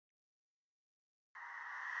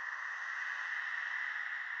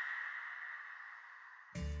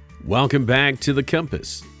Welcome back to The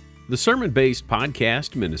Compass, the sermon-based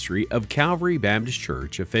podcast ministry of Calvary Baptist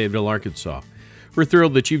Church of Fayetteville, Arkansas. We're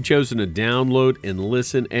thrilled that you've chosen to download and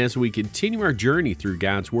listen as we continue our journey through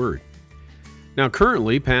God's Word. Now,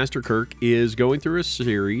 currently, Pastor Kirk is going through a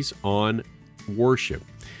series on worship.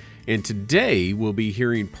 And today, we'll be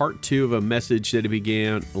hearing part 2 of a message that he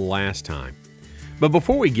began last time. But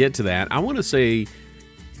before we get to that, I want to say,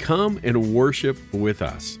 come and worship with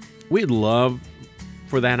us. We'd love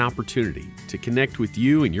for that opportunity to connect with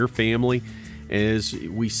you and your family as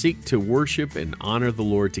we seek to worship and honor the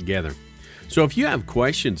Lord together. So if you have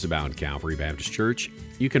questions about Calvary Baptist Church,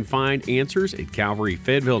 you can find answers at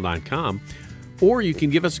calvaryfayetteville.com, or you can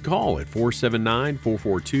give us a call at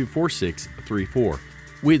 479-442-4634.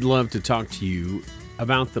 We'd love to talk to you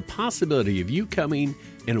about the possibility of you coming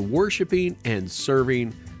and worshiping and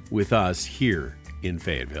serving with us here in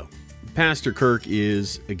Fayetteville. Pastor Kirk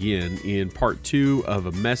is, again, in part 2 of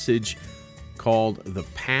a message called The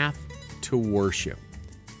Path to Worship.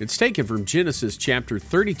 It's taken from Genesis chapter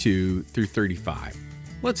 32 through 35.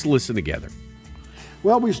 Let's listen together.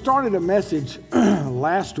 Well, we started a message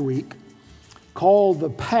last week called The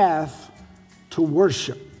Path to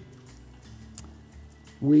Worship.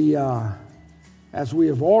 We, as we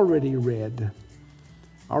have already read,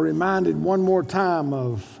 are reminded one more time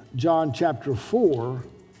of John chapter 4,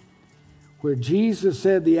 where Jesus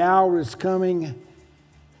said the hour is coming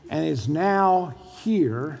and is now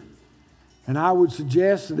here. And I would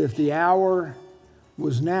suggest that if the hour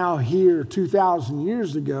was now here 2,000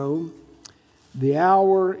 years ago, the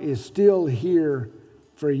hour is still here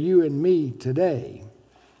for you and me today.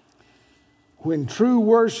 When true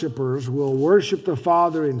worshipers will worship the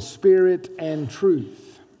Father in spirit and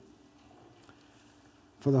truth.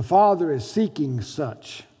 For the Father is seeking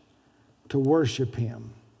such to worship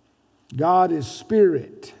Him. God is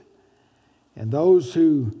spirit, and those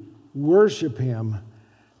who worship Him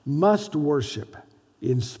must worship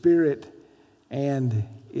in spirit and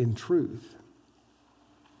in truth.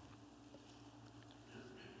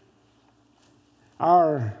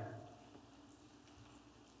 Our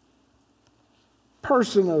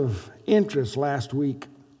person of interest last week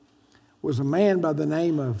was a man by the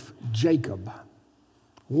name of Jacob,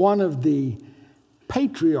 one of the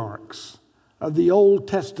patriarchs of the Old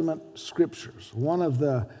Testament scriptures, one of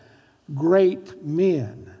the great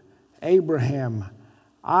men, Abraham,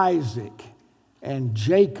 Isaac, and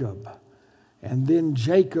Jacob, and then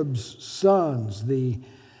Jacob's sons, the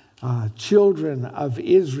children of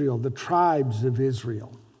Israel, the tribes of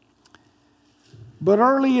Israel. But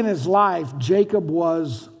early in his life, Jacob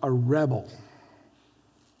was a rebel.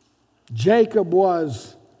 Jacob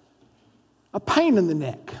was a pain in the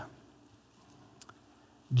neck.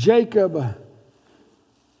 Jacob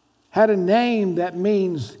had a name that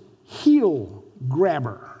means heel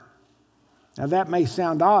grabber. Now that may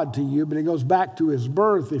sound odd to you, but it goes back to his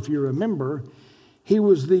birth. If you remember, he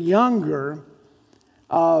was the younger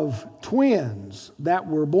of twins that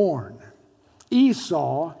were born,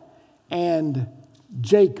 Esau and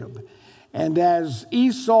Jacob. And as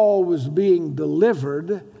Esau was being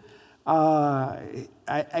delivered, a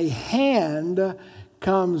hand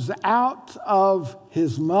comes out of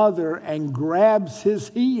his mother and grabs his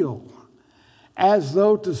heel, as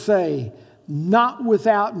though to say, not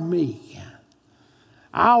without me.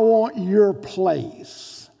 I want your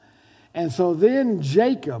place. And so then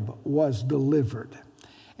Jacob was delivered,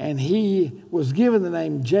 and he was given the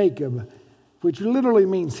name Jacob, which literally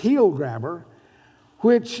means heel grabber,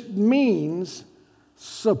 which means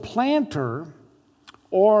supplanter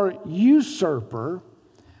or usurper,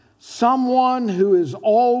 someone who is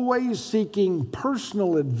always seeking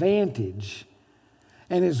personal advantage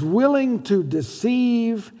and is willing to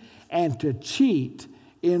deceive and to cheat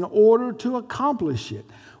in order to accomplish it.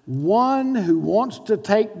 One who wants to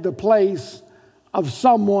take the place of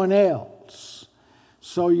someone else.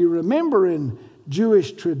 So you remember in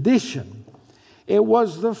Jewish tradition, it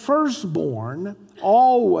was the firstborn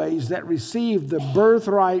always that received the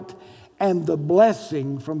birthright and the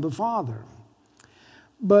blessing from the father.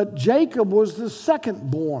 But Jacob was the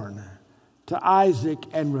second born to Isaac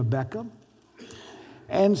and Rebekah.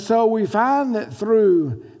 And so we find that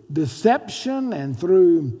through deception and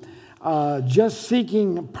through just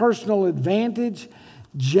seeking personal advantage,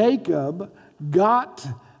 Jacob got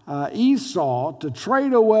Esau to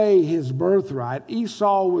trade away his birthright.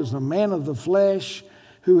 Esau was a man of the flesh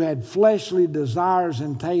who had fleshly desires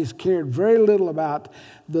and tastes, cared very little about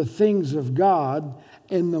the things of God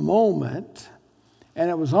in the moment. And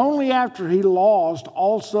it was only after he lost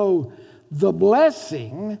also the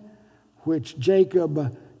blessing which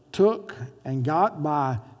Jacob took and got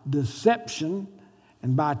by deception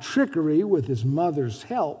and by trickery with his mother's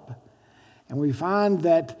help. And we find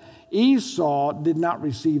that Esau did not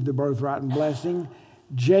receive the birthright and blessing,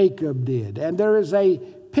 Jacob did. And there is a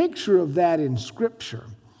picture of that in Scripture.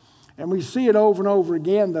 And we see it over and over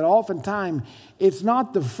again that oftentimes it's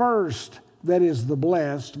not the first that is the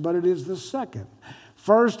blessed, but it is the second.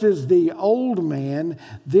 First is the old man,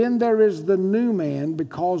 then there is the new man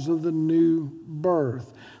because of the new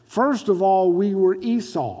birth. First of all, we were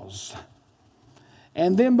Esau's.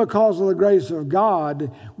 And then because of the grace of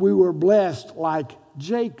God, we were blessed like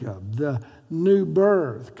Jacob, the new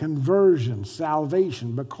birth, conversion,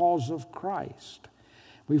 salvation because of Christ.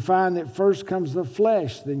 We find that first comes the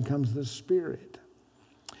flesh, then comes the spirit.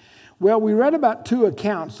 Well, we read about two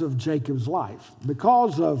accounts of Jacob's life.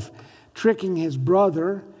 Because of tricking his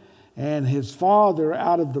brother and his father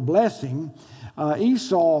out of the blessing,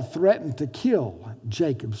 Esau threatened to kill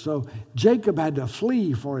Jacob. So Jacob had to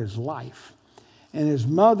flee for his life. And his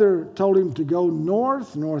mother told him to go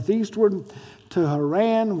northeastward to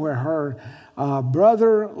Haran, where her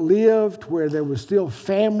brother lived, where there was still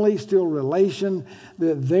family, still relation,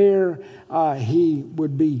 that there he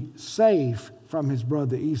would be safe from his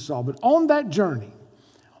brother Esau. But on that journey,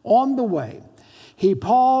 on the way, he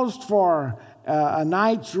paused for a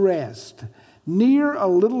night's rest near a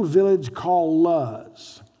little village called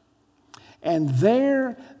Luz. And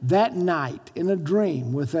there, that night, in a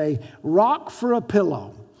dream, with a rock for a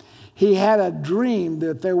pillow, he had a dream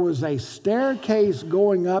that there was a staircase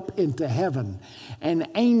going up into heaven, and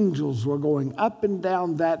angels were going up and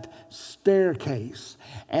down that staircase.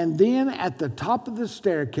 And then at the top of the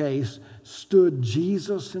staircase stood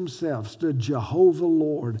Jesus himself, stood Jehovah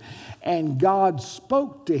Lord. And God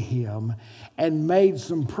spoke to him and made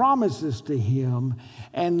some promises to him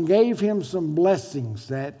and gave him some blessings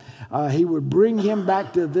that he would bring him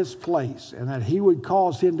back to this place and that he would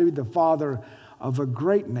cause him to be the father of a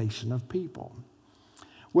great nation of people.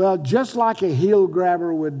 Well, just like a heel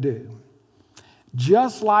grabber would do,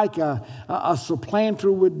 just like a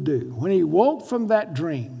supplanter would do, when he woke from that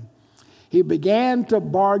dream, he began to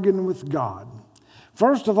bargain with God.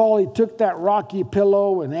 First of all, he took that rocky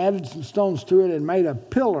pillow and added some stones to it and made a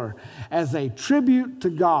pillar as a tribute to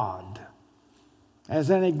God, as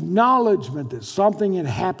an acknowledgement that something had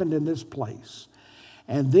happened in this place.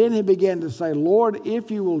 And then he began to say, Lord, if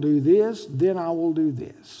you will do this, then I will do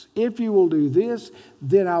this. If you will do this,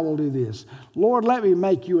 then I will do this. Lord, let me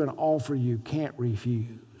make you an offer you can't refuse.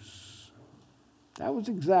 That was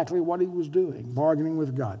exactly what he was doing, bargaining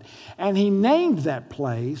with God. And he named that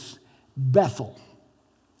place Bethel.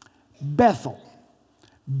 Bethel.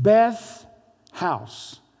 Beth,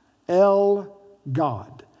 house. El,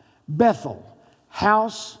 God. Bethel,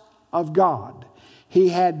 house of God. He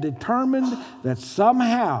had determined that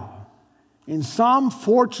somehow, in some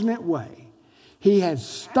fortunate way, he had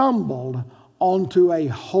stumbled onto a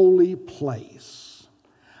holy place,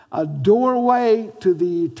 a doorway to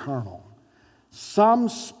the eternal, some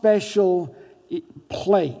special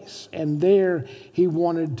place, and there he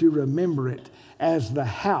wanted to remember it as the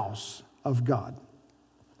house of God.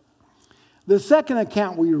 The second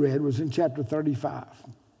account we read was in chapter 35.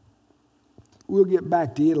 We'll get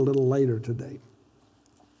back to it a little later today.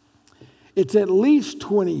 It's at least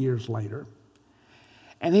 20 years later,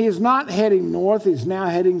 and he is not heading north, he's now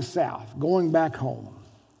heading south, going back home.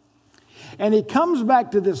 And he comes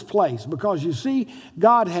back to this place because, you see,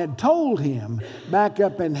 God had told him back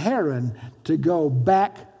up in Haran to go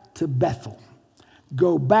back to Bethel.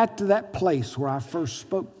 Go back to that place where I first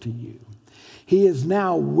spoke to you. He is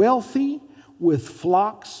now wealthy with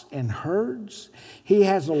flocks and herds. He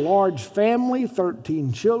has a large family,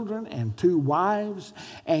 13 children and 2 wives,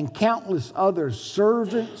 and countless other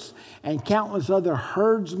servants and countless other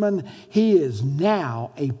herdsmen. He is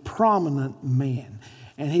now a prominent man.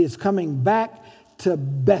 And he is coming back to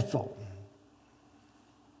Bethel.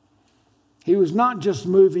 He was not just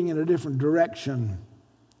moving in a different direction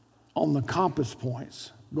on the compass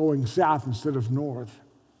points, going south instead of north.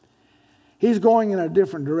 He's going in a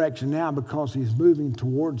different direction now because he's moving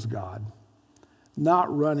towards God,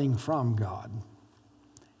 not running from God.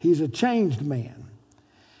 He's a changed man.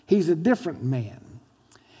 He's a different man.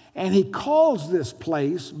 And he calls this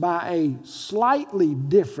place by a slightly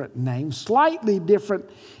different name, slightly different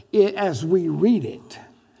as we read it,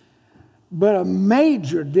 but a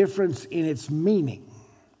major difference in its meaning.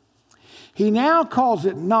 He now calls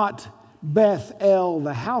it not Beth-el,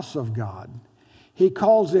 the house of God. He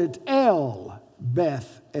calls it El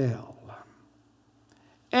Beth-el.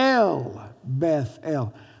 El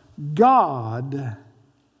Beth-el. God,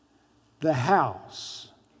 the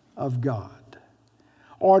house of God.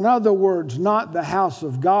 Or in other words, not the house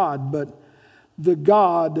of God, but the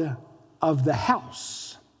God of the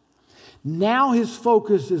house. Now his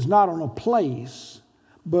focus is not on a place,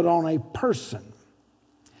 but on a person.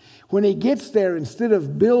 When he gets there, instead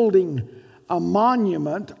of building a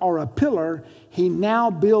monument or a pillar, he now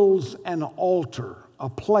builds an altar, a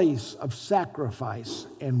place of sacrifice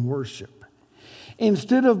and worship.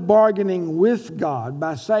 Instead of bargaining with God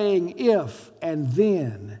by saying if and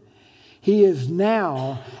then, he is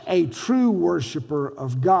now a true worshiper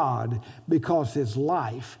of God because his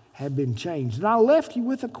life had been changed. And I left you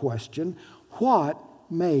with a question: what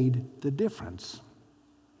made the difference?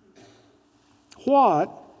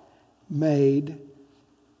 What made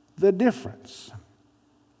the difference?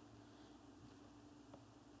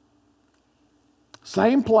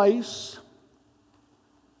 Same place,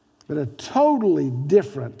 but a totally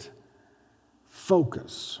different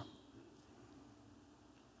focus.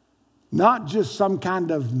 Not just some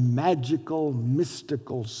kind of magical,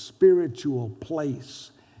 mystical, spiritual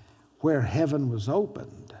place where heaven was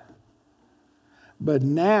opened, but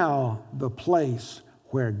now the place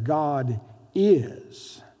where God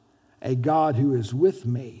is, a God who is with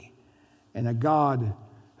me and a God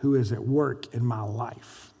who is at work in my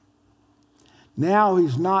life. Now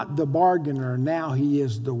he's not the bargainer, now he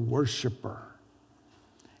is the worshiper.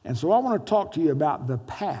 And so I want to talk to you about the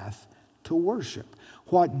path to worship.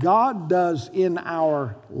 What God does in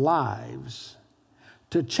our lives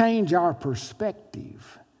to change our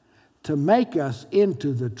perspective, to make us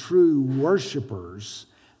into the true worshipers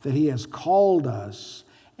that he has called us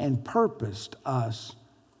and purposed us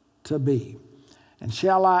to be. And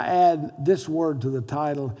shall I add this word to the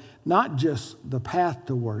title, not just the path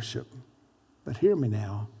to worship, but hear me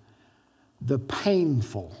now, the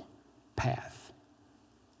painful path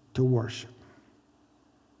to worship.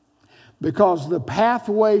 Because the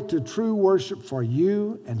pathway to true worship for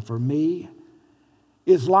you and for me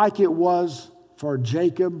is like it was for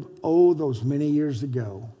Jacob, those many years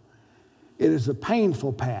ago. It is a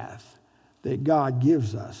painful path that God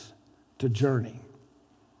gives us to journey.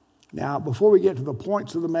 Now, before we get to the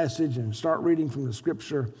points of the message and start reading from the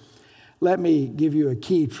scripture, let me give you a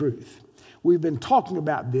key truth. We've been talking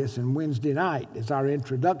about this in Wednesday night as our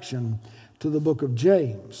introduction to the book of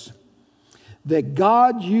James. That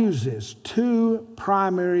God uses two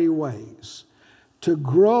primary ways to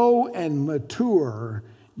grow and mature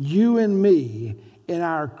you and me in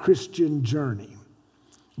our Christian journey.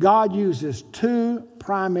 God uses two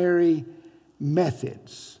primary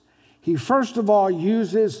methods. He first of all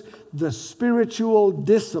uses the spiritual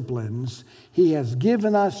disciplines he has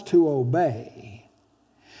given us to obey,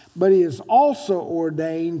 but he is also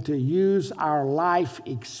ordained to use our life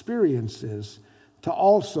experiences to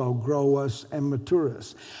also grow us and mature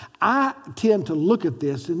us. I tend to look at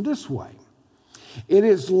this in this way. It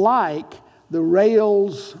is like the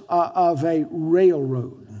rails of a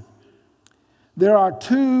railroad. There are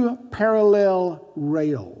two parallel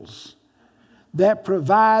rails that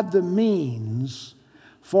provide the means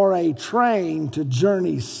for a train to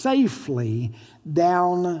journey safely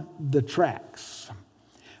down the tracks.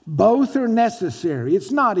 Both are necessary.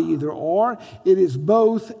 It's not either or, it is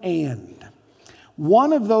both and.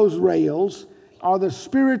 One of those rails are the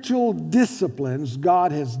spiritual disciplines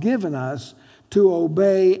God has given us to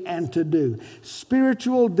obey and to do.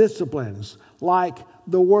 Spiritual disciplines like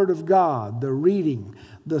the Word of God, the reading,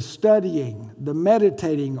 the studying, the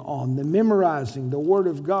meditating on, the memorizing the Word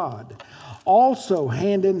of God. Also,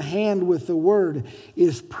 hand in hand with the Word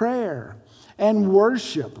is prayer and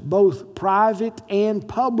worship, both private and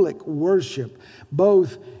public worship,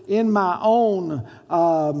 both in my own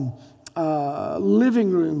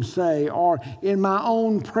living room, say, or in my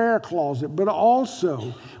own prayer closet, but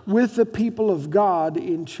also with the people of God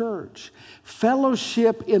in church.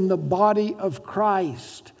 Fellowship in the body of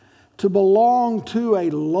Christ, to belong to a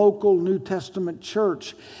local New Testament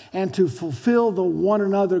church and to fulfill the one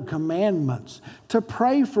another commandments, to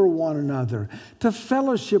pray for one another, to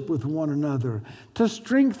fellowship with one another, to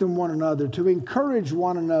strengthen one another, to encourage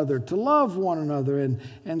one another, to love one another,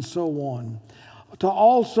 and so on. To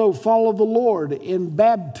also follow the Lord in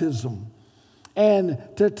baptism and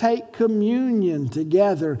to take communion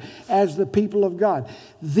together as the people of God.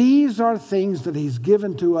 These are things that He's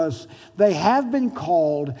given to us. They have been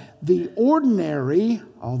called the ordinary,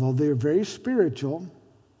 although they're very spiritual,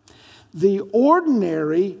 the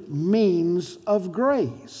ordinary means of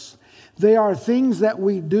grace. They are things that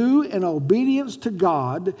we do in obedience to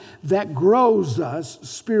God that grows us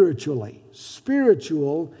spiritually.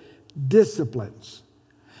 Spiritual disciplines.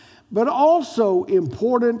 But also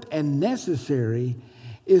important and necessary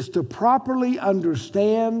is to properly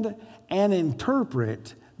understand and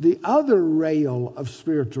interpret the other rail of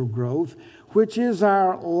spiritual growth, which is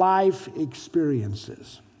our life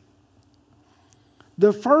experiences.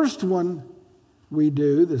 The first one we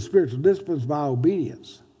do, the spiritual disciplines, by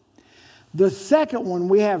obedience. The second one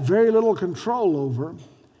we have very little control over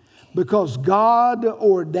because God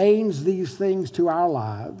ordains these things to our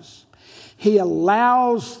lives. He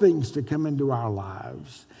allows things to come into our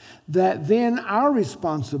lives that then our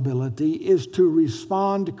responsibility is to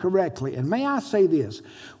respond correctly. And may I say this,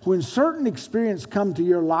 when certain experiences come to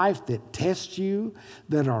your life that test you,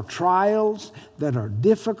 that are trials, that are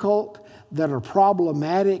difficult, that are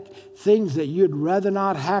problematic, things that you'd rather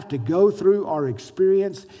not have to go through or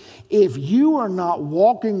experience, if you are not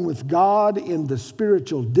walking with God in the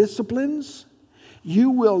spiritual disciplines,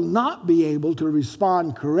 you will not be able to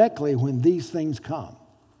respond correctly when these things come.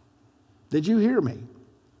 Did you hear me?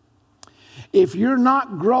 If you're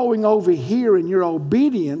not growing over here in your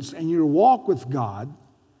obedience and your walk with God,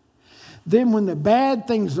 then when the bad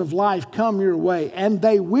things of life come your way, and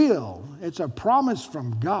they will, it's a promise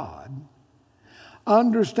from God,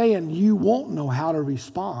 understand you won't know how to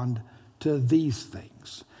respond to these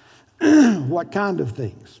things. What kind of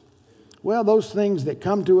things? Well, those things that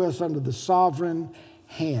come to us under the sovereign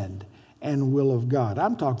hand and will of God.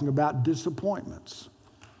 I'm talking about disappointments.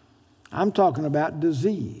 I'm talking about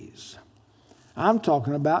disease. I'm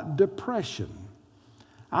talking about depression.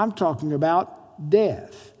 I'm talking about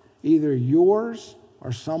death, either yours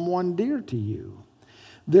or someone dear to you.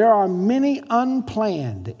 There are many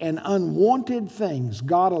unplanned and unwanted things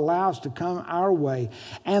God allows to come our way,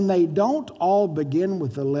 and they don't all begin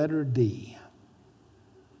with the letter D.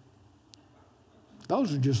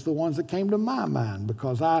 Those are just the ones that came to my mind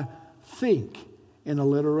because I think in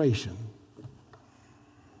alliteration.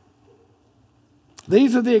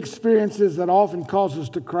 These are the experiences that often cause us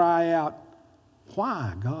to cry out,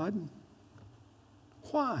 "Why, God?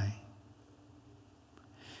 Why?"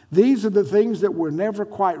 These are the things that we're never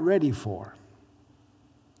quite ready for.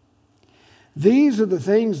 These are the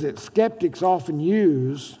things that skeptics often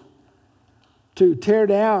use to tear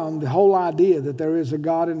down the whole idea that there is a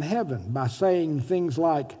God in heaven by saying things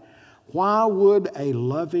like, why would a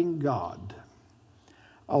loving God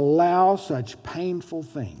allow such painful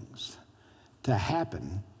things to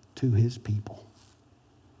happen to his people?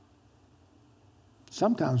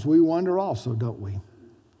 Sometimes we wonder also, don't we?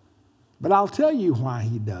 But I'll tell you why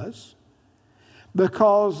he does.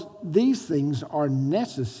 Because these things are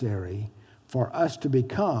necessary for us to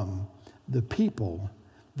become the people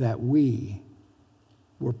that we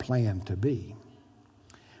were planned to be.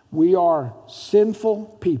 We are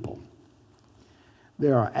sinful people.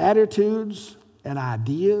 There are attitudes and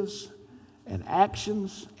ideas and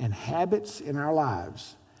actions and habits in our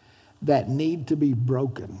lives that need to be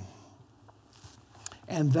broken.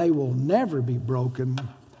 And they will never be broken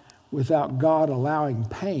without God allowing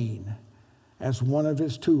pain as one of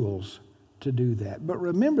his tools to do that. But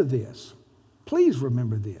remember this. Please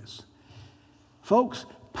remember this. Folks,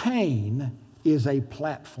 pain is a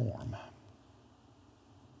platform.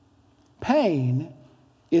 Pain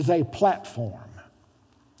is a platform.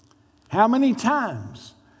 How many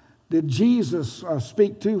times did Jesus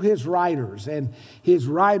speak to his writers? And his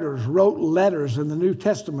writers wrote letters in the New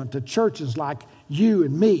Testament to churches like you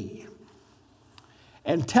and me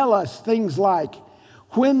and tell us things like,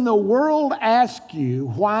 when the world asks you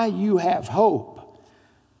why you have hope,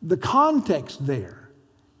 the context there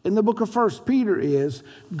in the book of 1 Peter is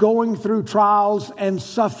going through trials and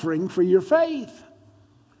suffering for your faith.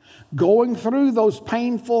 Going through those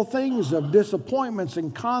painful things of disappointments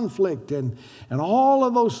and conflict and all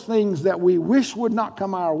of those things that we wish would not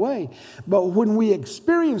come our way. But when we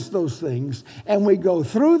experience those things and we go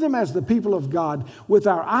through them as the people of God, with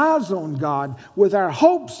our eyes on God, with our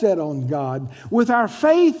hope set on God, with our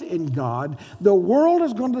faith in God, the world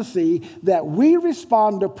is going to see that we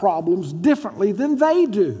respond to problems differently than they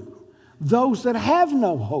do. Those that have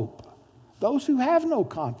no hope, those who have no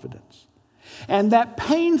confidence. And that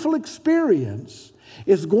painful experience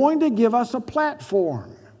is going to give us a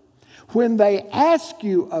platform. When they ask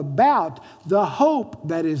you about the hope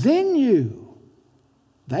that is in you,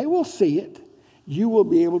 they will see it. You will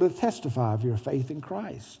be able to testify of your faith in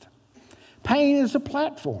Christ. Pain is a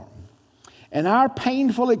platform. And our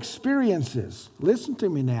painful experiences, listen to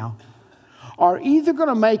me now, are either going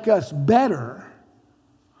to make us better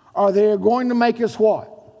or they're going to make us what?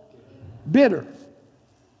 Bitter.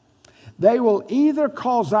 They will either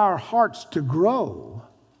cause our hearts to grow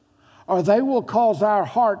or they will cause our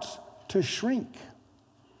hearts to shrink.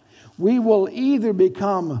 We will either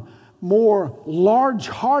become more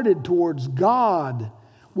large-hearted towards God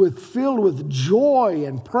filled with joy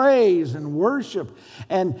and praise and worship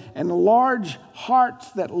and large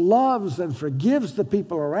hearts that loves and forgives the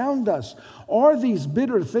people around us, or these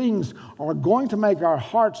bitter things are going to make our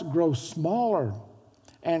hearts grow smaller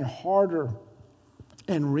and harder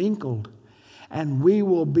and wrinkled, and we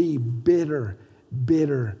will be bitter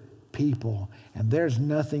people. And there's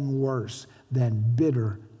nothing worse than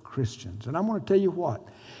bitter Christians. And I'm going to tell you what,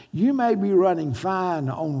 you may be running fine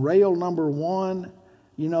on rail number 1,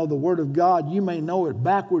 you know, the Word of God. You may know it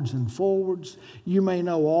backwards and forwards. You may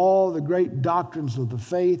know all the great doctrines of the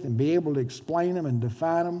faith and be able to explain them and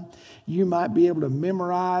define them. You might be able to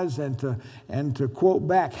memorize and to quote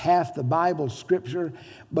back half the Bible scripture.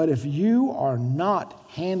 But if you are not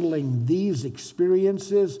handling these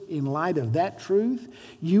experiences in light of that truth,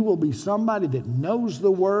 you will be somebody that knows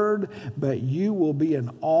the Word, but you will be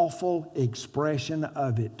an awful expression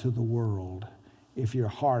of it to the world if your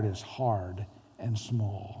heart is hard and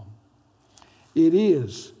small. It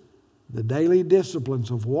is the daily disciplines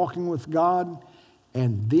of walking with God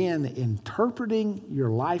and then interpreting your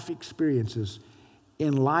life experiences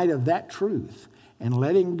in light of that truth and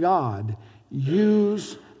letting God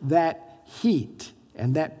use that heat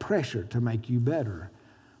and that pressure to make you better.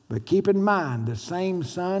 But keep in mind, the same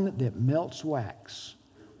sun that melts wax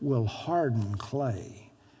will harden clay.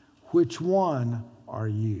 Which one are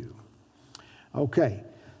you? Okay.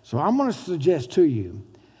 So I'm going to suggest to you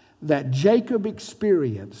that Jacob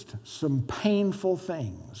experienced some painful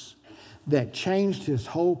things that changed his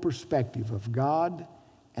whole perspective of God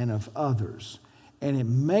and of others. And it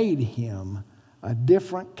made him a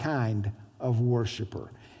different kind of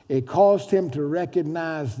worshiper. It caused him to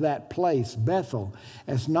recognize that place, Bethel,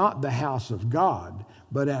 as not the house of God,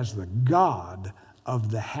 but as the God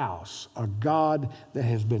of the house, a God that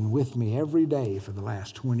has been with me every day for the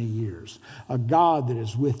last 20 years, a God that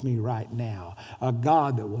is with me right now, a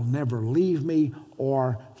God that will never leave me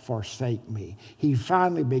or forsake me. He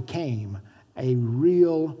finally became a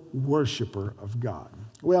real worshiper of God.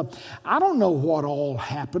 Well, I don't know what all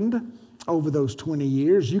happened over those 20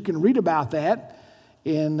 years. You can read about that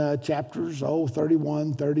in chapters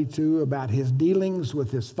 31, 32, about his dealings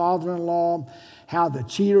with his father-in-law, how the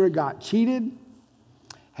cheater got cheated,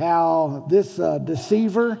 how this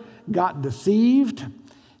deceiver got deceived.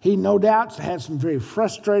 He no doubt had some very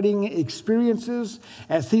frustrating experiences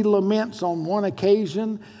as he laments on one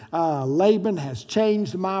occasion, Laban has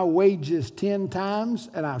changed my wages 10 times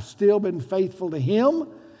and I've still been faithful to him.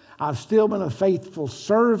 I've still been a faithful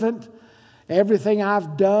servant. Everything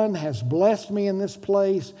I've done has blessed me in this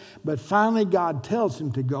place. But finally God tells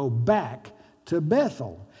him to go back to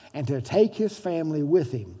Bethel and to take his family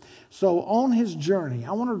with him. So on his journey,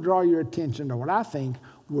 I want to draw your attention to what I think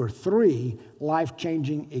were 3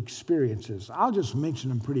 life-changing experiences. I'll just mention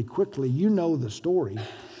them pretty quickly. You know the story.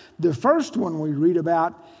 The first one we read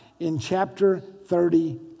about in chapter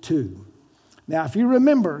 32. Now, if you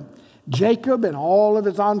remember, Jacob and all of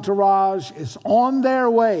his entourage is on their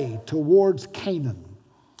way towards Canaan.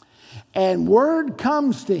 And word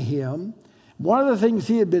comes to him, one of the things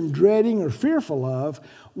he had been dreading or fearful of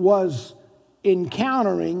was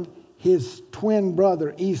encountering his twin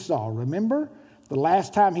brother Esau. Remember? The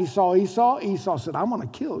last time he saw Esau, Esau said, I'm going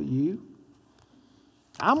to kill you.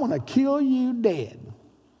 I'm going to kill you dead.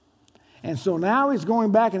 And so now he's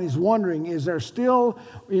going back and he's wondering, is there still,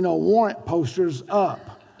 warrant posters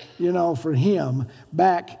up, for him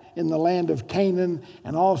back in the land of Canaan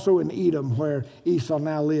and also in Edom where Esau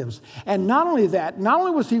now lives. And not only that, not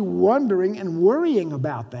only was he wondering and worrying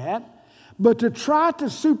about that, but to try to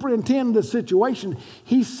superintend the situation,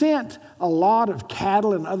 he sent a lot of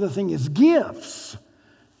cattle and other things as gifts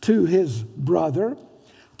to his brother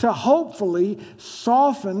to hopefully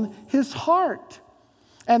soften his heart.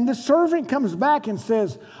 And the servant comes back and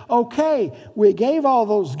says, okay, we gave all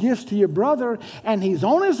those gifts to your brother, and he's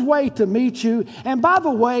on his way to meet you. And by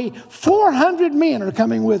the way, 400 men are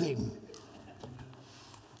coming with him.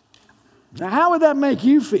 Now, how would that make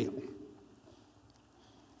you feel?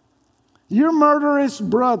 Your murderous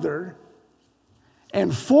brother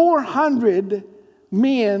and 400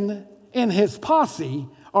 men in his posse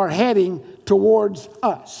are heading towards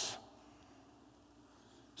us.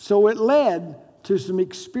 So it led to some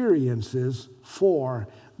experiences for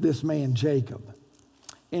this man Jacob.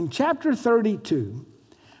 In chapter 32,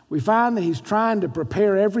 we find that he's trying to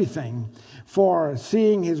prepare everything for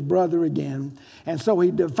seeing his brother again. And so he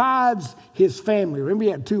divides his family. Remember, he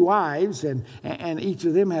had 2 wives, and each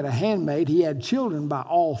of them had a handmaid. He had children by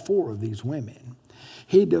all 4 of these women.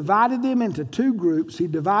 He divided them into two groups. He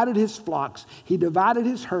divided his flocks. He divided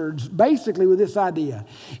his herds, basically with this idea.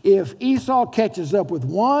 If Esau catches up with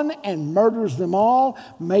one and murders them all,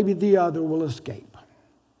 maybe the other will escape.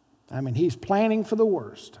 I mean, he's planning for the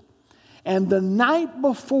worst. And the night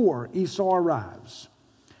before Esau arrives,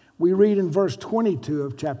 we read in verse 22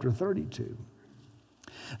 of chapter 32.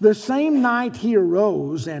 The same night he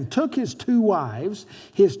arose and took his 2 wives,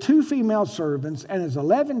 his 2 female servants, and his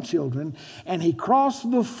 11 children, and he crossed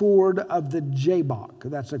the ford of the Jabbok.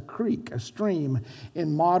 That's a creek, a stream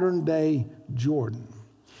in modern-day Jordan.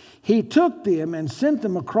 He took them and sent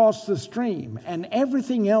them across the stream and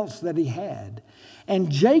everything else that he had. And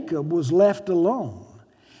Jacob was left alone.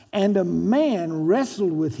 And a man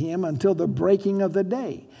wrestled with him until the breaking of the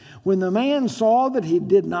day. When the man saw that he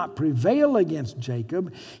did not prevail against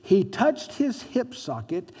Jacob, he touched his hip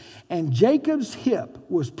socket, and Jacob's hip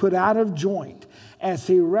was put out of joint as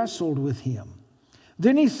he wrestled with him.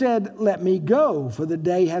 Then he said, "Let me go, for the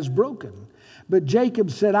day has broken." But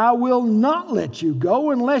Jacob said, "I will not let you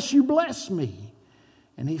go unless you bless me."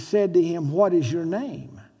 And he said to him, "What is your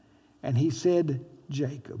name?" And he said,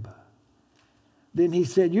 "Jacob." Then he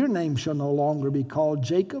said, "Your name shall no longer be called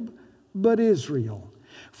Jacob, but Israel.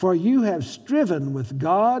 For you have striven with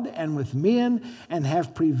God and with men and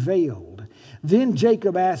have prevailed." Then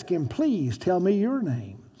Jacob asked him, "Please tell me your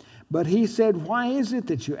name." But he said, "Why is it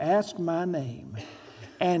that you ask my name?"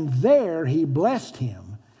 And there he blessed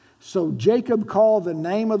him. So Jacob called the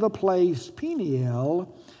name of the place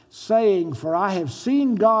Peniel, saying, "For I have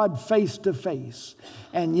seen God face to face,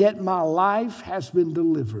 and yet my life has been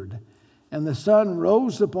delivered." And the sun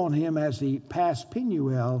rose upon him as he passed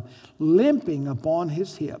Penuel, limping upon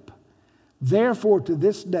his hip. Therefore, to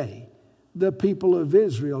this day, the people of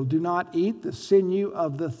Israel do not eat the sinew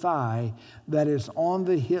of the thigh that is on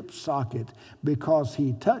the hip socket, because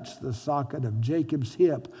he touched the socket of Jacob's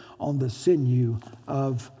hip on the sinew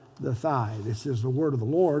of the thigh. This is the word of the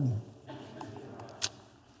Lord.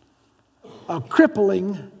 A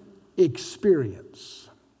crippling experience.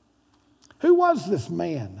 Who was this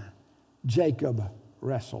man Jacob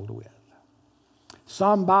wrestled with?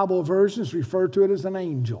 Some Bible versions refer to it as an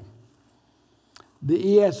angel.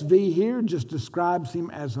 The ESV here just describes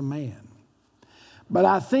him as a man. But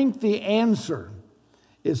I think the answer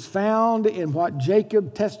is found in what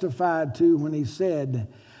Jacob testified to when he said,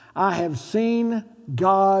 "I have seen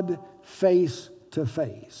God face to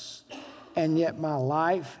face, and yet my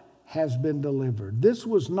life has been delivered." This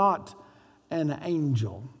was not an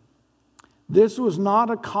angel. This was not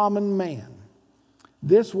a common man.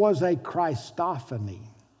 This was a Christophany.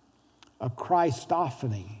 A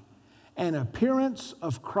Christophany. An appearance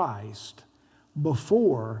of Christ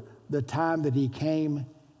before the time that he came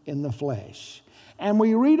in the flesh. And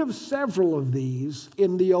we read of several of these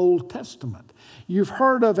in the Old Testament. You've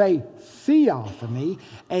heard of a theophany,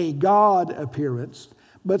 a God appearance,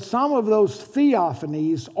 but some of those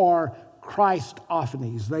theophanies are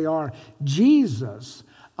Christophanies. They are Jesus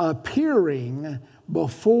appearing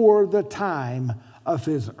before the time of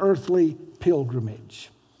his earthly pilgrimage.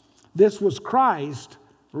 This was Christ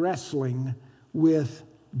wrestling with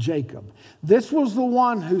Jacob. This was the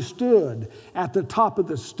one who stood at the top of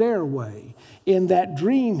the stairway in that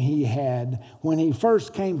dream he had when he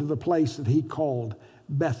first came to the place that he called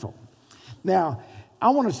Bethel. Now, I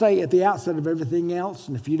want to say at the outset of everything else,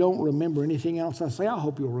 and if you don't remember anything else I say, I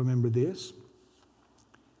hope you'll remember this,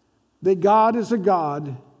 that God is a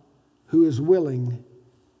God who is willing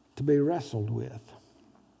to be wrestled with.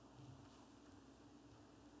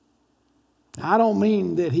 I don't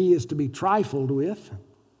mean that he is to be trifled with.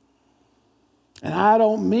 And I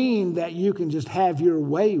don't mean that you can just have your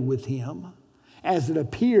way with him, as it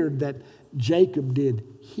appeared that Jacob did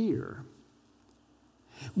here.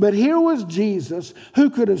 But here was Jesus, who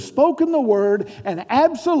could have spoken the word and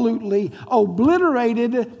absolutely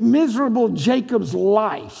obliterated miserable Jacob's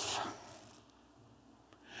life,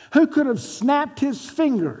 who could have snapped his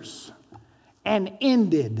fingers and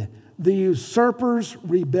ended the usurper's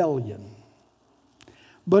rebellion.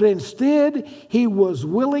 But instead, he was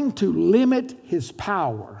willing to limit his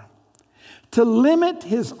power, to limit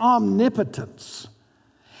his omnipotence,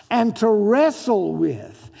 and to wrestle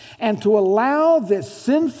with and to allow this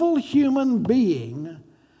sinful human being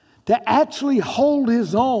to actually hold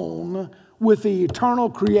his own with the eternal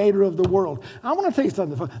creator of the world. I want to tell you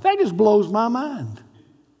something. That just blows my mind.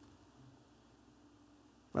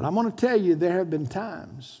 But I'm going to tell you, there have been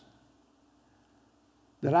times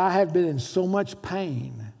that I have been in so much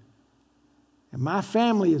pain, and my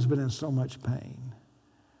family has been in so much pain,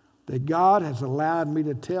 that God has allowed me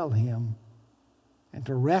to tell him and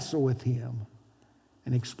to wrestle with him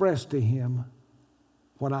and express to him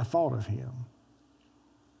what I thought of him.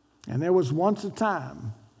 And there was once a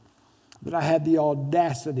time that I had the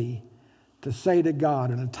audacity to say to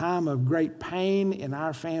God in a time of great pain in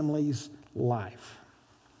our family's life,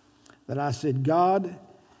 that I said, God,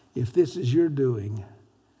 if this is your doing,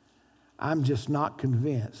 I'm just not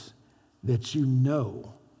convinced that you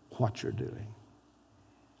know what you're doing.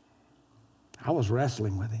 I was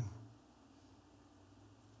wrestling with him.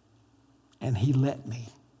 And he let me.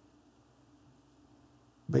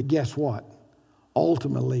 But guess what?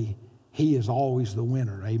 Ultimately, he is always the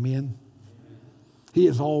winner. Amen? He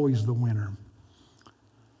is always the winner.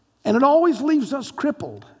 And it always leaves us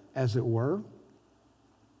crippled, as it were,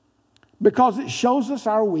 because it shows us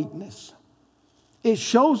our weakness. It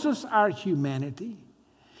shows us our humanity.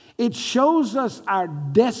 It shows us our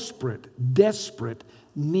desperate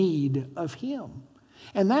need of him.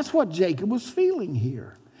 And that's what Jacob was feeling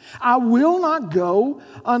here. I will not go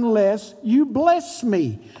unless you bless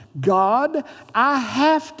me. God, I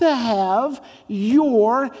have to have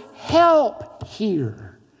your help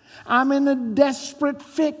here. I'm in a desperate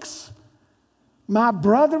fix. My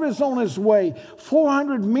brother is on his way.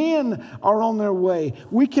 400 men are on their way.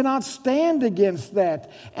 We cannot stand against that.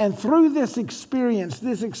 And through this experience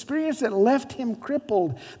that left him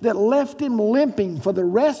crippled, that left him limping for the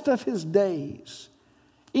rest of his days,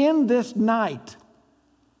 in this night,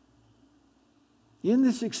 in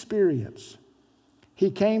this experience,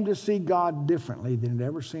 he came to see God differently than he'd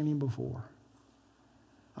ever seen him before.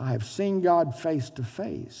 I have seen God face to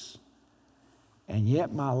face, and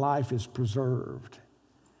yet my life is preserved.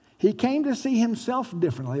 He came to see himself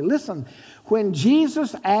differently. Listen, when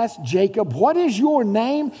Jesus asked Jacob, what is your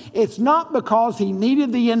name? It's not because he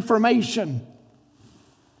needed the information.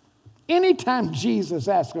 Anytime Jesus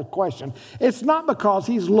asks a question, it's not because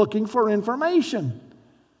he's looking for information.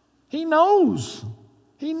 He knows.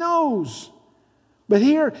 He knows. But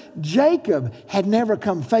here, Jacob had never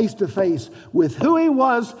come face to face with who he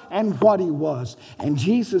was and what he was. And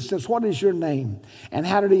Jesus says, what is your name? And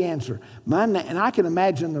how did he answer? My name. And I can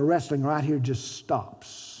imagine the wrestling right here just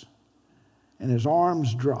stops. And his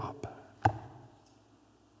arms drop.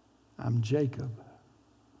 I'm Jacob.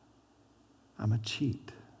 I'm a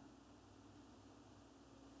cheat.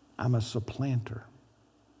 I'm a supplanter.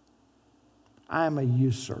 I'm a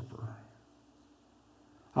usurper.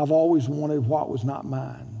 I've always wanted what was not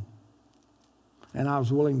mine. And I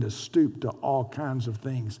was willing to stoop to all kinds of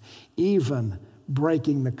things, even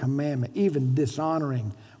breaking the commandment, even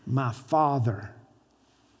dishonoring my father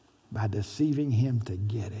by deceiving him to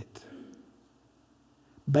get it.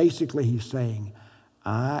 Basically, he's saying,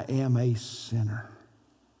 I am a sinner.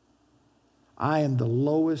 I am the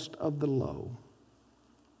lowest of the low.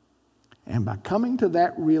 And by coming to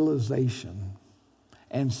that realization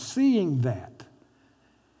and seeing that,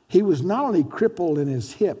 he was not only crippled in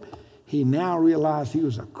his hip, he now realized he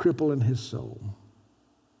was a cripple in his soul.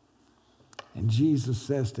 And Jesus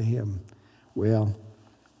says to him, well,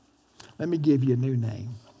 let me give you a new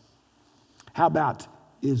name. How about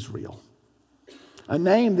Israel? A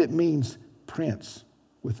name that means prince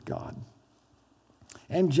with God.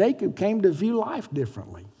 And Jacob came to view life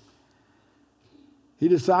differently. He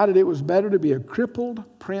decided it was better to be a crippled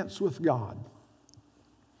prince with God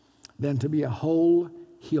than to be a whole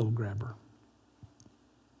heel grabber.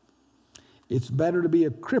 It's better to be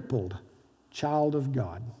a crippled child of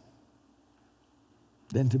God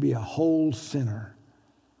than to be a whole sinner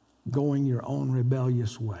going your own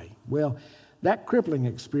rebellious way. Well, that crippling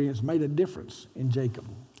experience made a difference in Jacob.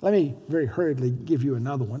 Let me very hurriedly give you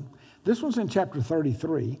another one. This one's in chapter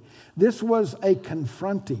 33. This was a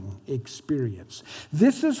confronting experience.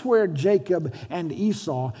 This is where Jacob and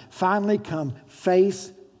Esau finally come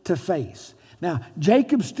face to face. Now,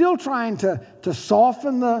 Jacob's still trying to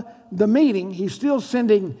soften the meeting. He's still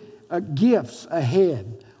sending gifts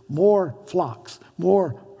ahead. More flocks,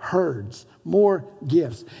 more herds, more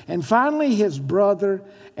gifts. And finally, his brother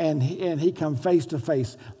and he come face to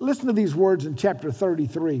face. Listen to these words in chapter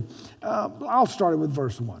 33. I'll start it with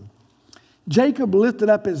verse 1. Jacob lifted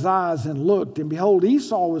up his eyes and looked, and behold,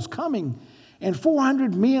 Esau was coming, and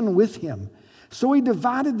 400 men with him. So he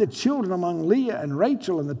divided the children among Leah and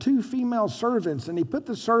Rachel and the two female servants, and he put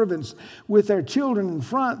the servants with their children in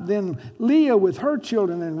front, then Leah with her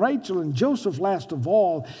children, and Rachel and Joseph last of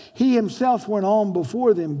all. He himself went on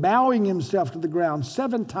before them, bowing himself to the ground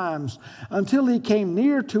 7 times until he came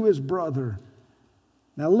near to his brother.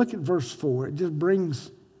 Now look at verse 4. It just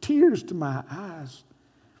brings tears to my eyes.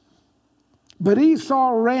 But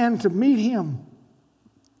Esau ran to meet him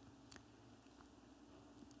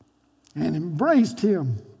and embraced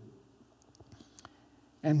him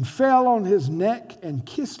and fell on his neck and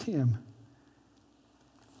kissed him.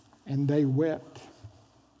 and they wept.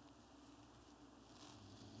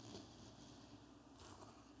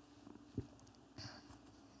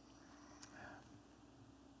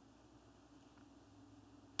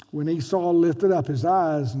 When Esau lifted up his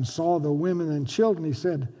eyes and saw the women and children, he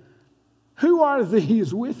said, "Who are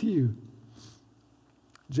these with you?"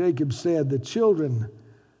 Jacob said, "The children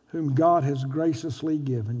whom God has graciously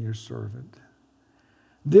given your servant."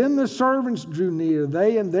 Then the servants drew near,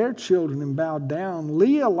 they and their children, and bowed down.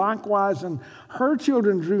 Leah likewise and her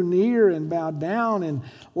children drew near and bowed down. And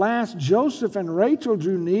last Joseph and Rachel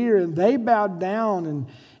drew near, and they bowed down. And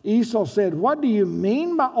Esau said, "What do you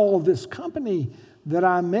mean by all this company that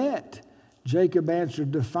I met?" Jacob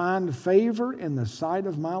answered, "To find favor in the sight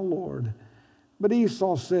of my Lord." But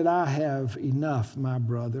Esau said, "I have enough, my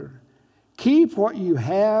brother. Keep what you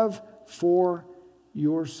have for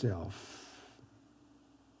yourself."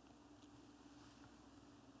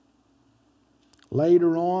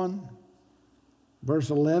 Later on, verse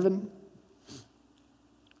 11,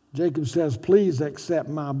 Jacob says, "Please accept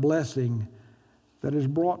my blessing that is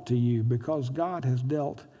brought to you, because God has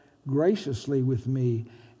dealt graciously with me,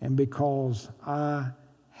 and because I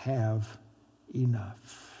have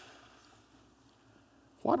enough."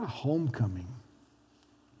 What a homecoming.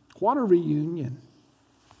 What a reunion.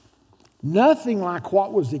 Nothing like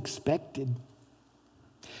what was expected.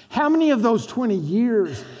 How many of those 20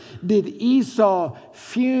 years did Esau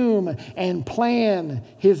fume and plan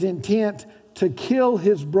his intent to kill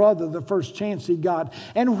his brother the first chance he got?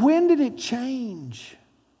 And when did it change?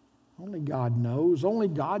 Only God knows. Only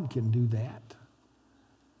God can do that.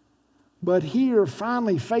 But here,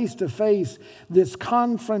 finally, face to face, this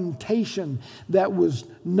confrontation that was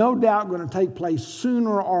no doubt going to take place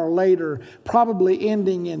sooner or later, probably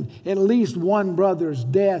ending in at least one brother's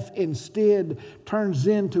death, instead turns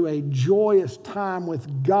into a joyous time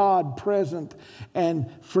with God present and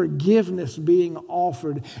forgiveness being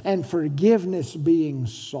offered and forgiveness being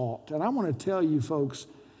sought. And I want to tell you, folks,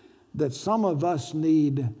 that some of us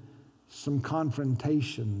need some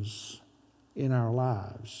confrontations in our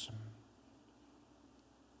lives.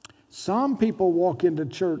 Some people walk into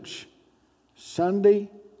church Sunday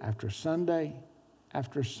after Sunday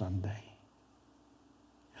after Sunday,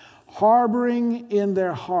 harboring in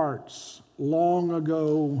their hearts long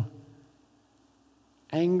ago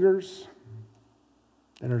angers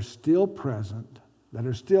that are still present, that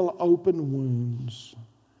are still open wounds,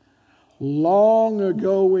 long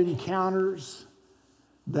ago encounters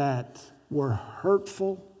that were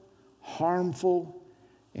hurtful, harmful,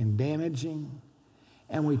 and damaging.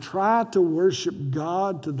 And we try to worship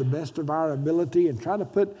God to the best of our ability and try to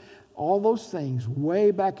put all those things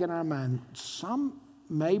way back in our mind. Some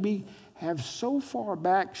maybe have so far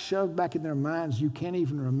back, shoved back in their minds, you can't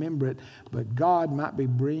even remember it. But God might be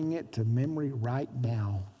bringing it to memory right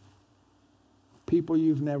now. People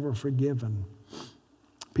you've never forgiven.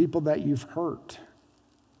 People that you've hurt.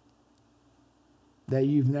 That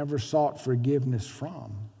you've never sought forgiveness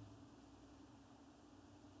from.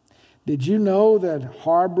 Did you know that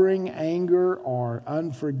harboring anger or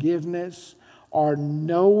unforgiveness or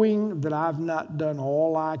knowing that I've not done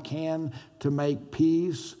all I can to make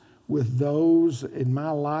peace with those in my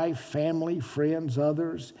life, family, friends,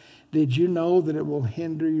 others, did you know that it will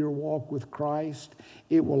hinder your walk with Christ?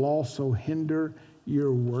 It will also hinder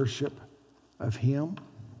your worship of Him.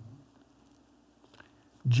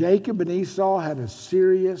 Jacob and Esau had a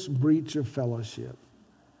serious breach of fellowship.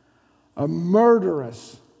 A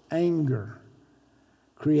murderous anger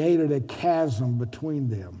created a chasm between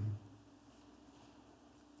them.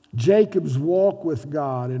 Jacob's walk with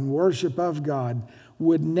God and worship of God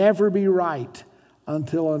would never be right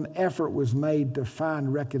until an effort was made to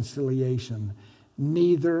find reconciliation.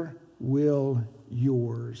 Neither will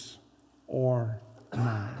yours or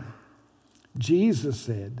mine. Jesus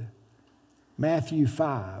said, Matthew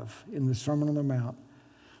 5 in the Sermon on the Mount,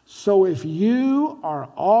 "So if you are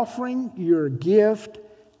offering your gift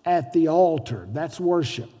at the altar," that's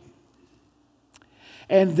worship,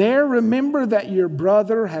 "and there remember that your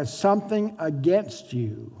brother has something against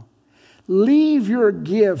you, leave your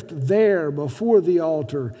gift there before the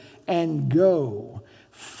altar and go.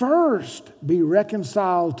 First be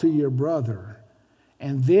reconciled to your brother,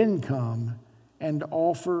 and then come and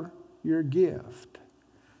offer your gift."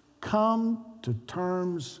 Come to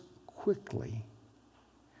terms quickly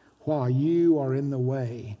while you are in the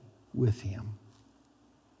way with Him.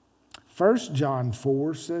 1 John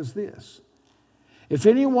 4 says this, "If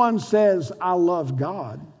anyone says, 'I love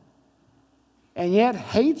God,' and yet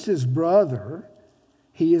hates his brother,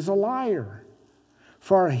 he is a liar.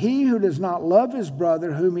 For he who does not love his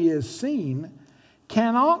brother whom he has seen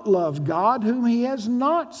cannot love God whom he has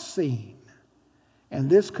not seen. And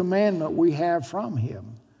this commandment we have from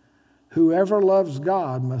him: whoever loves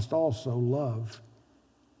God must also love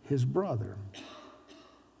his brother.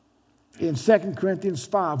 In 2 Corinthians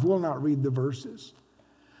 5, we'll not read the verses,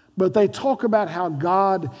 but they talk about how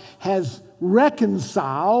God has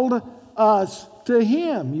reconciled us to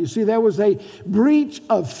him. You see, there was a breach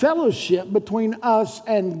of fellowship between us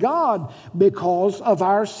and God because of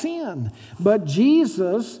our sin. But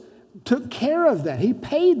Jesus took care of that. He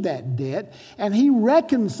paid that debt, and he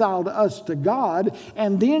reconciled us to God.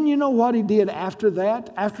 And then you know what he did after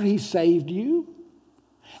that? After he saved you?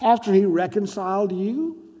 After he reconciled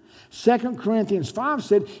you? 2 Corinthians 5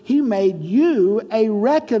 said he made you a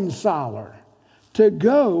reconciler to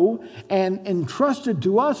go and entrusted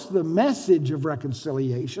to us the message of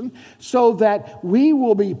reconciliation so that we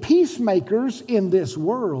will be peacemakers in this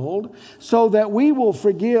world, so that we will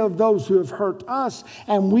forgive those who have hurt us,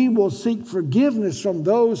 and we will seek forgiveness from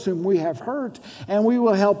those whom we have hurt, and we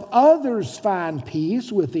will help others find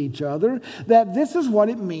peace with each other. That this is what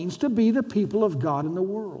it means to be the people of God in the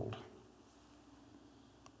world.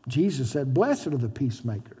 Jesus said, "Blessed are the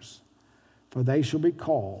peacemakers, for they shall be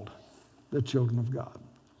called the children of God."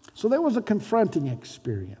 So there was a confronting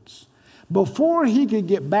experience before he could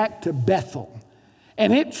get back to Bethel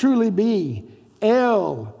and it truly be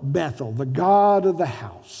El Bethel, the God of the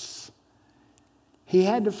house. He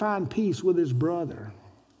had to find peace with his brother.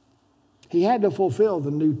 He had to fulfill the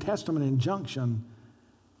New Testament injunction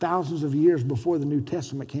thousands of years before the New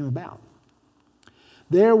Testament came about.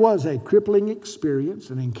 There was a crippling experience,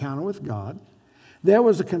 an encounter with God. There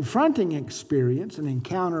was a confronting experience, an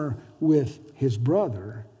encounter with his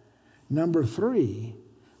brother. Number 3,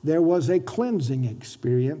 there was a cleansing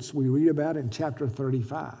experience we read about in chapter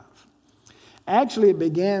 35. Actually, it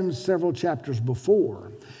began several chapters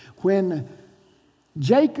before, when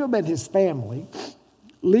Jacob and his family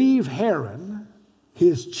leave Haran,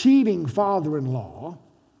 his cheating father-in-law.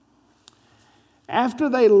 After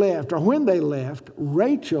they left, or when they left,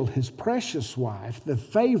 Rachel, his precious wife, the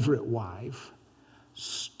favorite wife,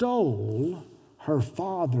 stole her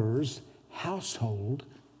father's household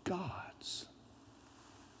gods.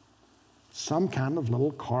 Some kind of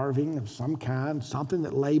little carving of some kind, something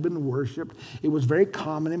that Laban worshiped. It was very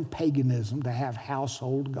common in paganism to have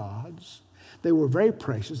household gods. They were very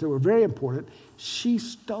precious. They were very important. She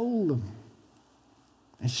stole them.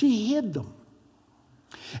 And she hid them.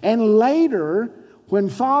 And later, when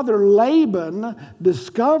Father Laban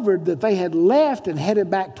discovered that they had left and headed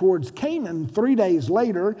back towards Canaan, 3 days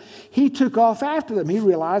later, he took off after them. He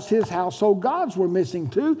realized his household gods were missing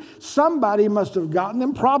too. Somebody must have gotten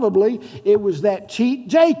them. Probably it was that cheat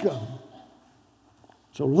Jacob.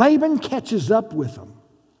 So Laban catches up with them.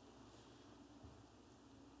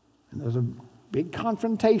 And there's a big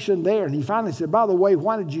confrontation there. And he finally said, "By the way,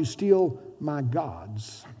 why did you steal my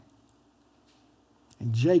gods?"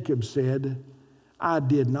 And Jacob said, "I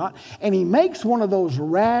did not." And he makes one of those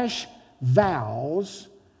rash vows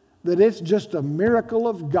that it's just a miracle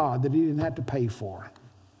of God that he didn't have to pay for.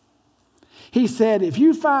 He said, "If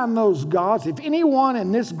you find those gods, if anyone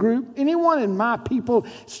in this group, anyone in my people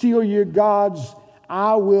steal your gods,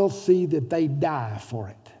 I will see that they die for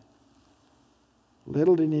it."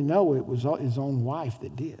 Little did he know it was his own wife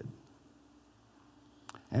that did.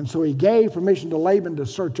 And so he gave permission to Laban to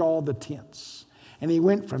search all the tents. And he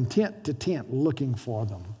went from tent to tent looking for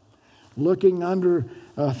them, looking under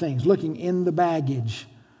things, looking in the baggage,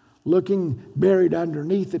 looking buried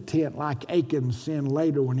underneath the tent like Achan sinned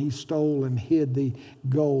later when he stole and hid the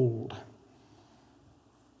gold.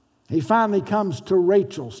 He finally comes to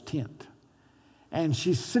Rachel's tent, and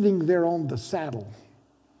she's sitting there on the saddle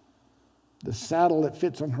that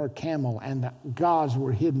fits on her camel, and the gods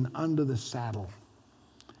were hidden under the saddle.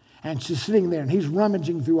 And she's sitting there, and he's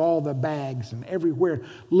rummaging through all the bags and everywhere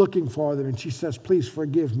looking for them. And she says, "Please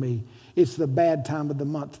forgive me. It's the bad time of the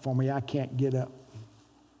month for me. I can't get up."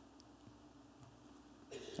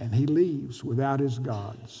 And he leaves without his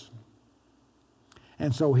gods.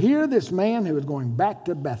 And so here this man who is going back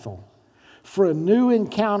to Bethel for a new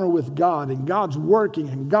encounter with God, and God's working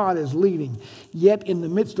and God is leading. Yet in the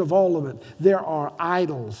midst of all of it, there are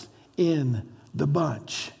idols in the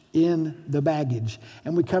bunch, in the baggage.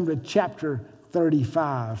 And we come to chapter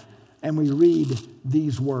 35 and we read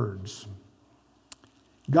these words.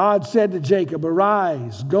 God said to Jacob,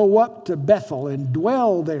 "Arise, go up to Bethel and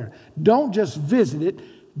dwell there." Don't just visit it,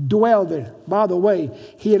 dwell there. By the way,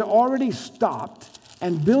 he had already stopped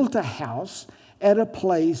and built a house at a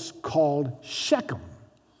place called Shechem.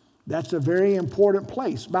 That's a very important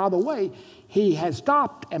place. By the way, he had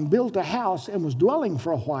stopped and built a house and was dwelling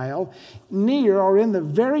for a while near or in the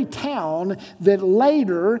very town that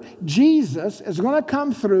later Jesus is going to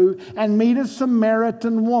come through and meet a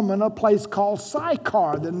Samaritan woman, a place called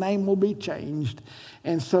Sychar. The name will be changed.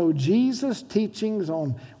 And so Jesus' teachings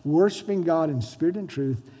on worshiping God in spirit and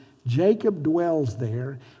truth, Jacob dwells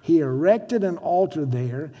there. He erected an altar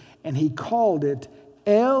there, and he called it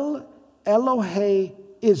El Elohe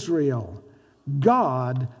Israel,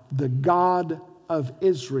 God, the God of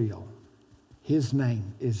Israel. His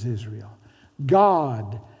name is Israel.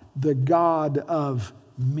 God, the God of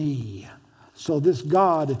me. So this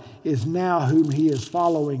God is now whom he is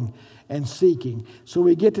following and seeking. So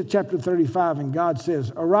we get to chapter 35 and God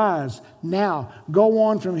says, arise, now go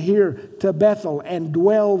on from here to Bethel and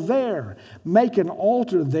dwell there. Make an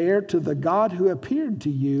altar there to the God who appeared to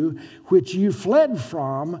you, which you fled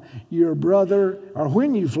from your brother, or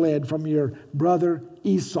when you fled from your brother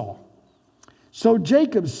Esau. So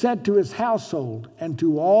Jacob said to his household and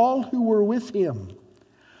to all who were with him,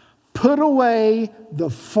 put away the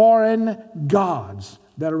foreign gods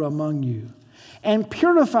that are among you, and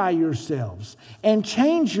purify yourselves, and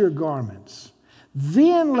change your garments.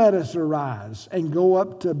 Then let us arise and go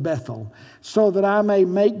up to Bethel, so that I may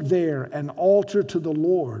make there an altar to the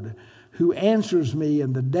Lord, who answers me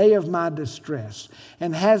in the day of my distress,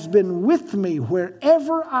 and has been with me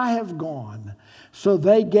wherever I have gone. So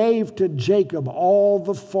they gave to Jacob all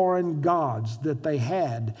the foreign gods that they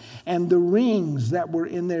had, and the rings that were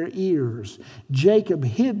in their ears. Jacob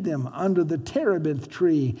hid them under the terebinth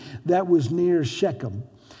tree that was near Shechem.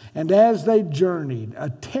 And as they journeyed, a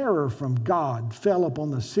terror from God fell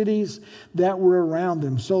upon the cities that were around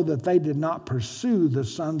them, so that they did not pursue the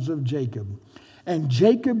sons of Jacob. And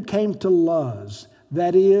Jacob came to Luz,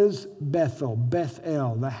 that is Bethel,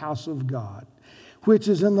 the house of God, which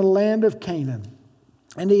is in the land of Canaan.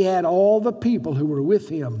 And he had all the people who were with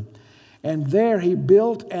him. And there he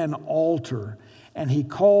built an altar, and he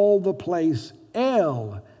called the place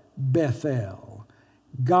El Bethel,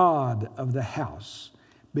 God of the house,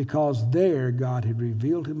 because there God had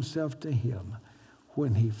revealed himself to him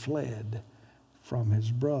when he fled from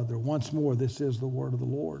his brother. Once more, this is the word of the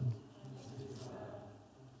Lord.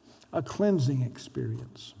 A cleansing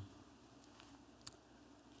experience.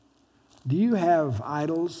 Do you have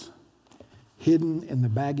idols hidden in the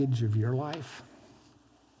baggage of your life?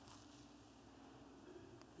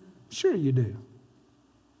 Sure you do.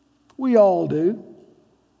 We all do.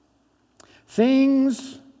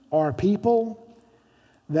 Things or people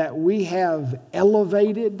that we have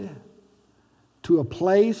elevated to a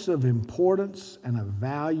place of importance and of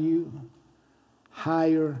value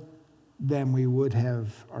higher than we would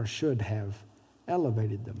have or should have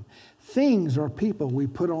elevated them. Things or people we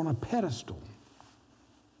put on a pedestal.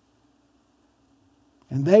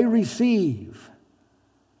 And they receive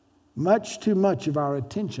much too much of our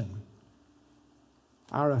attention,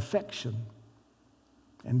 our affection,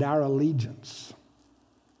 and our allegiance.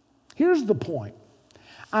 Here's the point.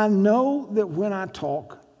 I know that when I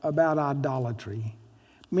talk about idolatry,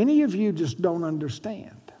 many of you just don't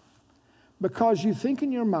understand, because you think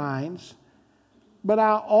in your minds, but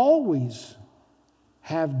I always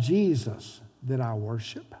have Jesus that I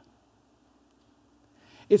worship.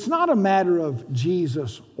 It's not a matter of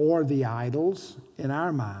Jesus or the idols in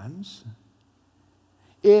our minds.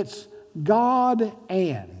 It's God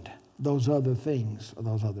and those other things, or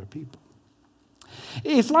those other people.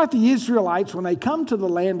 It's like the Israelites when they come to the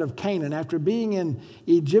land of Canaan after being in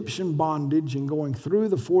Egyptian bondage and going through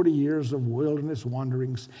the 40 years of wilderness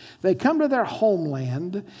wanderings. They come to their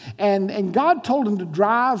homeland, and God told them to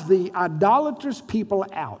drive the idolatrous people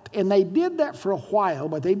out. And they did that for a while,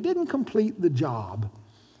 but they didn't complete the job.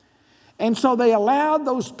 And so they allowed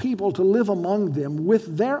those people to live among them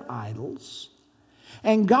with their idols.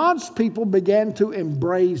 And God's people began to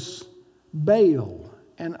embrace Baal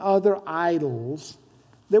and other idols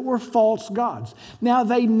that were false gods. Now,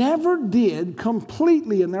 they never did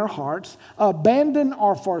completely in their hearts abandon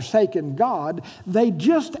or forsaken God. They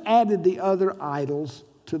just added the other idols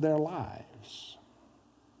to their lives.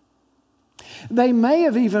 They may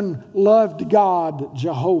have even loved God,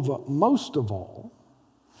 Jehovah, most of all,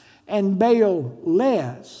 and Baal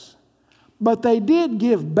less, but they did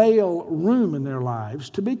give Baal room in their lives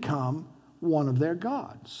to become one of their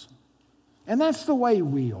gods. And that's the way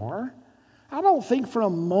we are. I don't think for a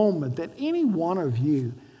moment that any one of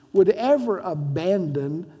you would ever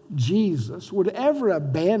abandon Jesus, would ever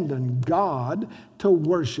abandon God to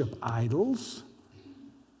worship idols.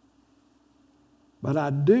 But I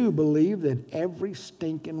do believe that every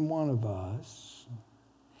stinking one of us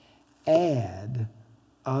add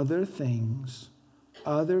other things,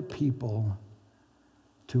 other people,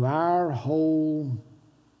 to our whole,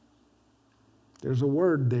 there's a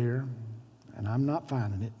word there, and I'm not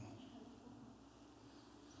finding it,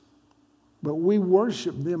 but we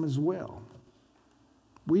worship them as well.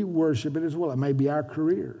 We worship it as well. It may be our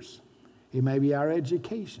careers. It may be our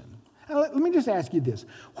education. Now, let me just ask you this.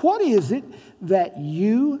 What is it that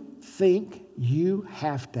you think you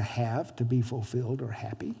have to be fulfilled or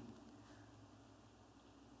happy?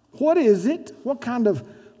 What is it? What kind of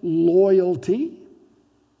loyalty?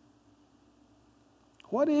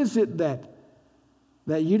 What is it that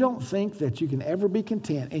you don't think that you can ever be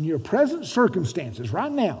content in your present circumstances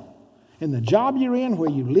right now? In the job you're in,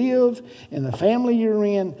 where you live, in the family you're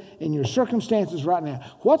in your circumstances right now.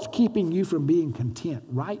 What's keeping you from being content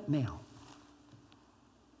right now?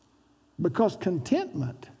 Because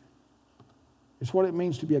contentment is what it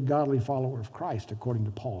means to be a godly follower of Christ, according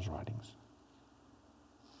to Paul's writings.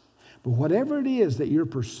 But whatever it is that you're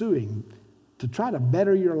pursuing to try to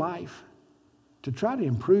better your life, to try to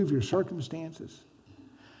improve your circumstances,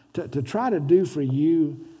 to try to do for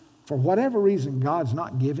you, for whatever reason God's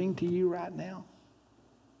not giving to you right now,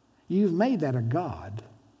 you've made that a God,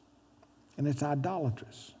 and it's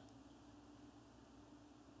idolatrous.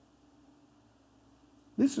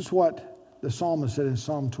 This is what the psalmist said in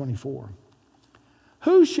Psalm 24.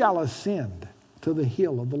 Who shall ascend to the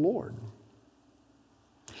hill of the Lord?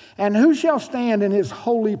 And who shall stand in his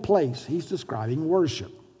holy place? He's describing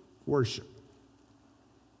worship. Worship.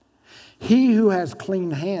 He who has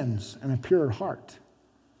clean hands and a pure heart,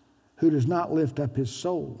 who does not lift up his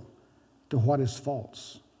soul to what is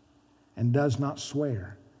false and does not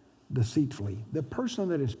swear deceitfully. The person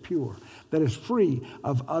that is pure, that is free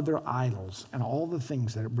of other idols and all the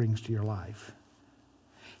things that it brings to your life.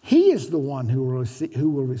 He is the one who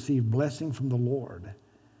will receive blessing from the Lord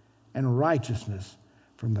and righteousness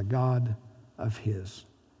from the God of his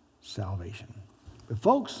salvation. But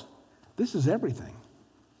folks, this is everything.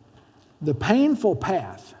 The painful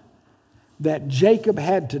path that Jacob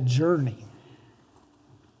had to journey,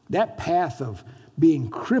 that path of being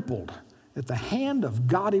crippled at the hand of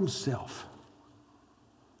God himself,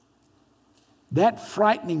 that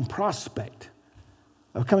frightening prospect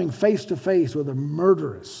of coming face to face with a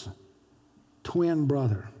murderous twin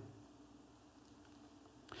brother,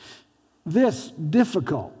 this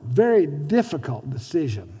difficult, very difficult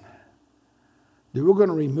decision that we're going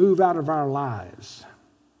to remove out of our lives,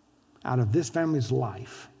 out of this family's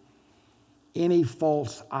life, any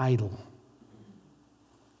false idol,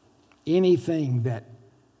 anything that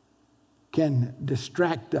can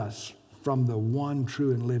distract us from the one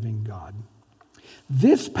true and living God.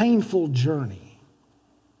 This painful journey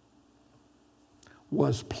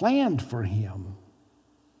was planned for him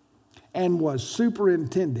and was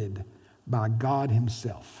superintended by God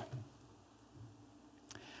himself.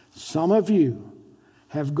 Some of you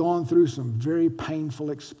have gone through some very painful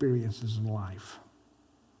experiences in life.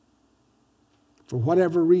 For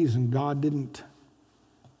whatever reason, God didn't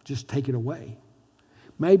just take it away.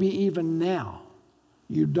 Maybe even now,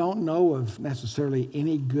 you don't know of necessarily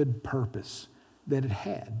any good purpose that it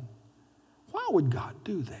had. Why would God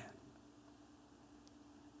do that?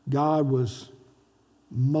 God was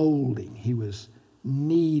molding. He was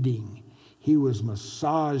kneading. He was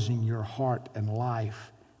massaging your heart and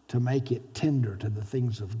life to make it tender to the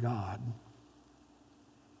things of God.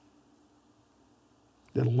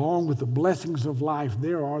 That along with the blessings of life,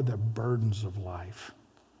 there are the burdens of life.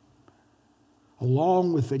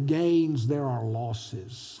 Along with the gains, there are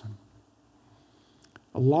losses.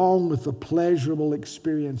 Along with the pleasurable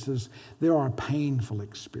experiences, there are painful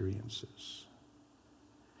experiences.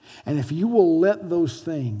 And if you will let those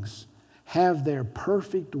things have their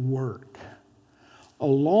perfect work,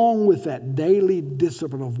 along with that daily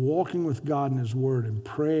discipline of walking with God in his word and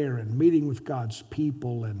prayer and meeting with God's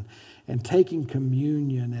people and taking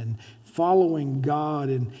communion and following God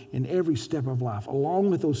in every step of life, along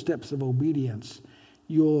with those steps of obedience,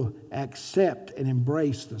 you'll accept and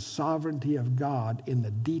embrace the sovereignty of God in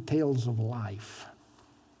the details of life.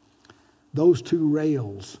 Those two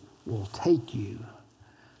rails will take you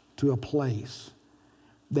to a place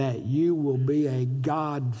that you will be a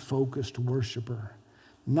God-focused worshiper.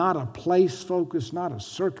 Not a place-focused, not a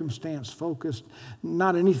circumstance-focused,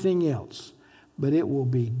 not anything else. But it will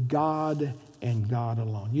be God and God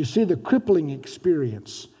alone. You see, the crippling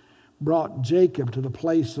experience brought Jacob to the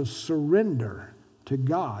place of surrender to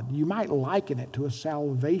God. You might liken it to a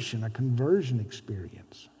salvation, a conversion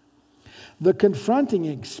experience. The confronting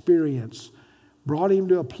experience brought him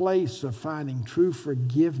to a place of finding true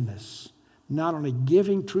forgiveness, not only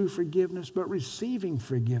giving true forgiveness, but receiving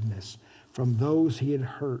forgiveness from those he had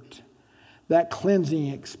hurt. That cleansing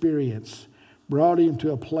experience brought him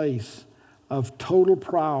to a place of total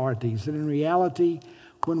priorities. And in reality,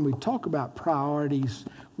 when we talk about priorities,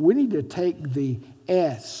 we need to take the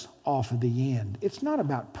S off of the end. It's not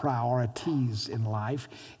about priorities in life.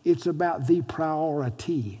 It's about the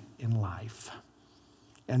priority in life.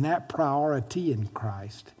 And that priority in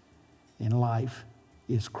Christ, in life,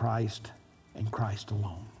 is Christ and Christ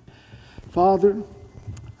alone. Father,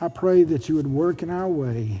 I pray that you would work in our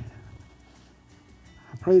way.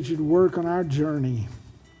 I pray that you'd work on our journey,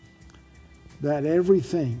 that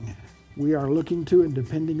everything we are looking to and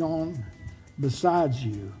depending on besides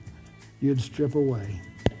you, you'd strip away,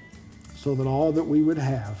 so that all that we would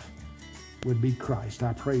have would be Christ.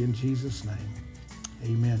 I pray in Jesus' name.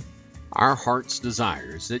 Amen. Our heart's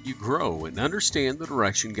desire is that you grow and understand the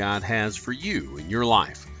direction God has for you in your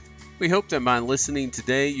life. We hope that by listening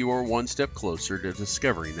today, you are one step closer to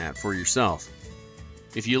discovering that for yourself.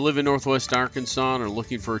 If you live in Northwest Arkansas and are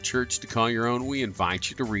looking for a church to call your own, we invite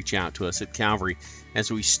you to reach out to us at Calvary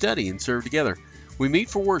as we study and serve together. We meet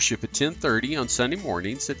for worship at 10:30 on Sunday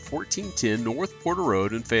mornings at 1410 North Porter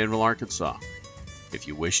Road in Fayetteville, Arkansas. If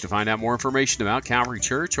you wish to find out more information about Calvary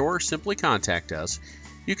Church or simply contact us,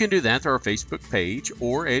 you can do that through our Facebook page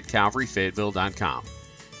or at calvaryfayetteville.com.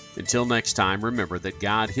 Until next time, remember that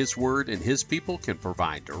God, His Word, and His people can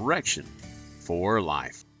provide direction for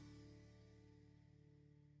life.